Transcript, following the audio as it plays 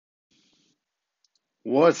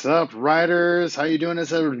What's up, writers? How you doing?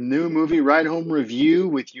 It's a new movie ride home review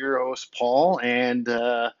with your host Paul, and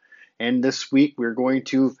this week we're going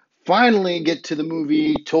to finally get to the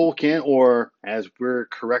movie Tolkien, or as we're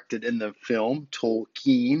corrected in the film,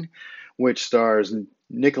 Tolkien, which stars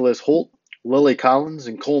Nicholas Hoult, Lily Collins,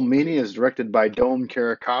 and Cole Meany, is directed by Dome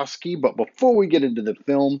Karakowski. But before we get into the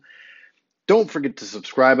film, don't forget to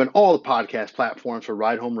subscribe on all the podcast platforms for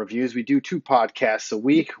Ride Home Reviews. We do two podcasts a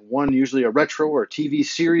week, one usually a retro or TV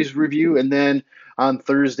series review, and then on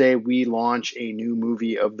Thursday we launch a new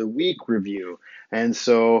movie of the week review. And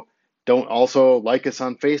so don't also like us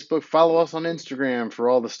on Facebook, follow us on Instagram for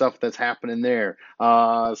all the stuff that's happening there.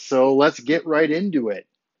 So let's get right into it.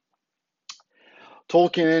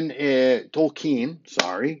 Tolkien,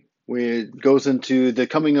 goes into the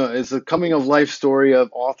coming of life story of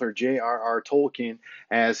author J.R.R. Tolkien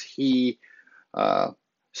as he uh,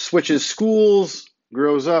 switches schools,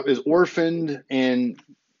 grows up, is orphaned, and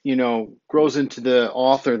grows into the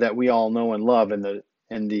author that we all know and love, and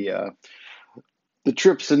the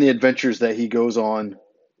trips and the adventures that he goes on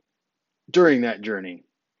during that journey.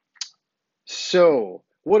 So,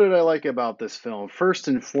 what did I like about this film? First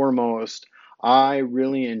and foremost, I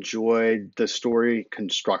really enjoyed the story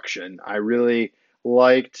construction. I really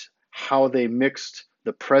liked how they mixed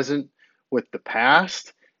the present with the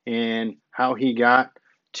past and how he got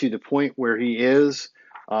to the point where he is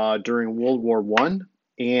during World War One.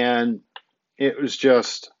 And it was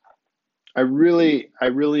just, I really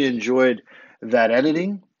enjoyed that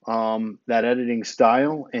editing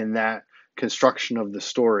style, and that construction of the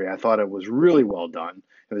story. I thought it was really well done.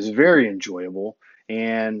 It was very enjoyable,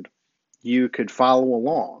 and you could follow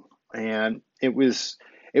along. And it was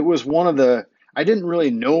one of the I didn't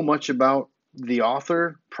really know much about the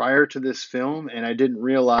author prior to this film, and I didn't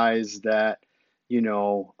realize that you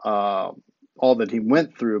know all that he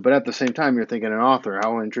went through. But at the same time, you're thinking, an author,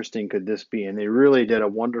 how interesting could this be? And they really did a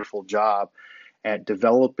wonderful job at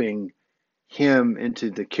developing him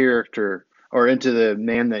into the character, or into the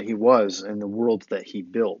man that he was and the world that he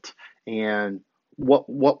built, and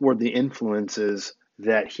what were the influences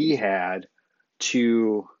that he had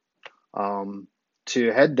to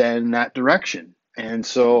head that in that direction. And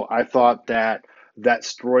so I thought that that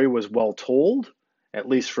story was well told, at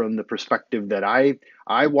least from the perspective that I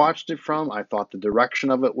watched it from. I thought the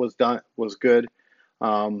direction of it was good,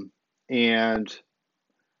 um, and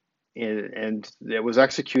and it was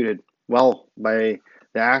executed well by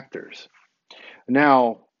the actors.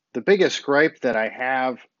 Now, the biggest gripe that I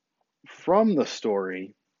have from the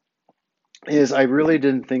story is I really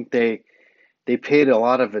didn't think they paid a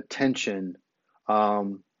lot of attention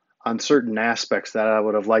um, on certain aspects that I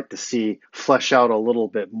would have liked to see flesh out a little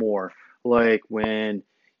bit more, like when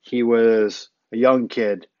he was a young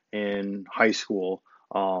kid in high school.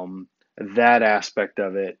 That aspect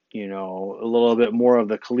of it, a little bit more of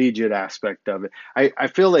the collegiate aspect of it. I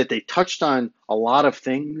feel that they touched on a lot of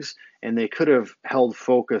things, and they could have held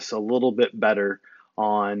focus a little bit better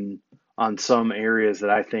on some areas that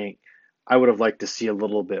I think I would have liked to see a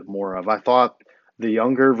little bit more of. I thought the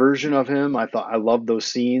younger version of him, I loved those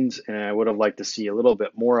scenes, and I would have liked to see a little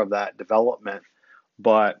bit more of that development.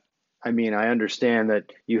 But I mean, I understand that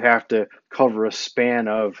you have to cover a span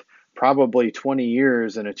of probably 20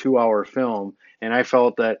 years in a 2-hour film, and I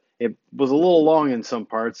felt that it was a little long in some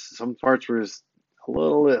parts. Some parts were a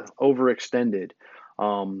little overextended.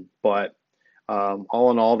 But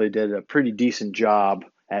all in all, they did a pretty decent job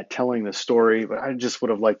at telling the story. But I just would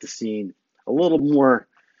have liked to seen a little more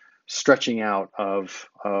stretching out of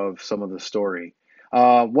some of the story.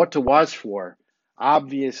 What to watch for?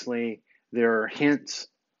 Obviously, there are hints,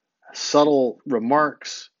 subtle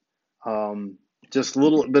remarks, um, just a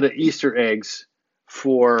little bit of Easter eggs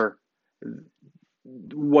for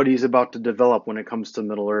what he's about to develop when it comes to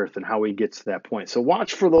Middle Earth and how he gets to that point. So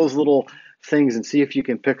watch for those little things and see if you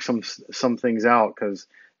can pick some things out, because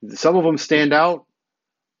some of them stand out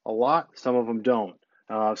a lot, some of them don't.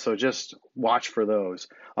 So just watch for those.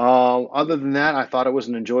 Other than that, I thought it was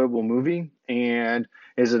an enjoyable movie. And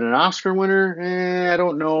is it an Oscar winner? I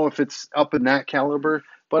don't know if it's up in that caliber,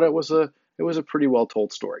 but it was a pretty well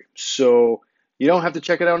told story. So you don't have to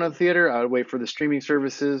check it out in the theater. I would wait for the streaming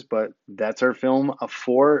services, but that's our film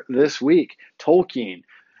for this week. Tolkien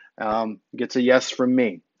gets a yes from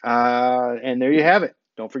me. And there you have it.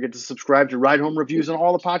 Don't forget to subscribe to Ride Home Reviews on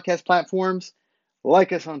all the podcast platforms.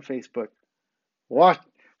 Like us on Facebook. Watch,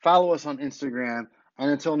 follow us on Instagram.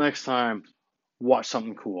 And until next time, watch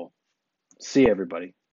something cool. See you, everybody.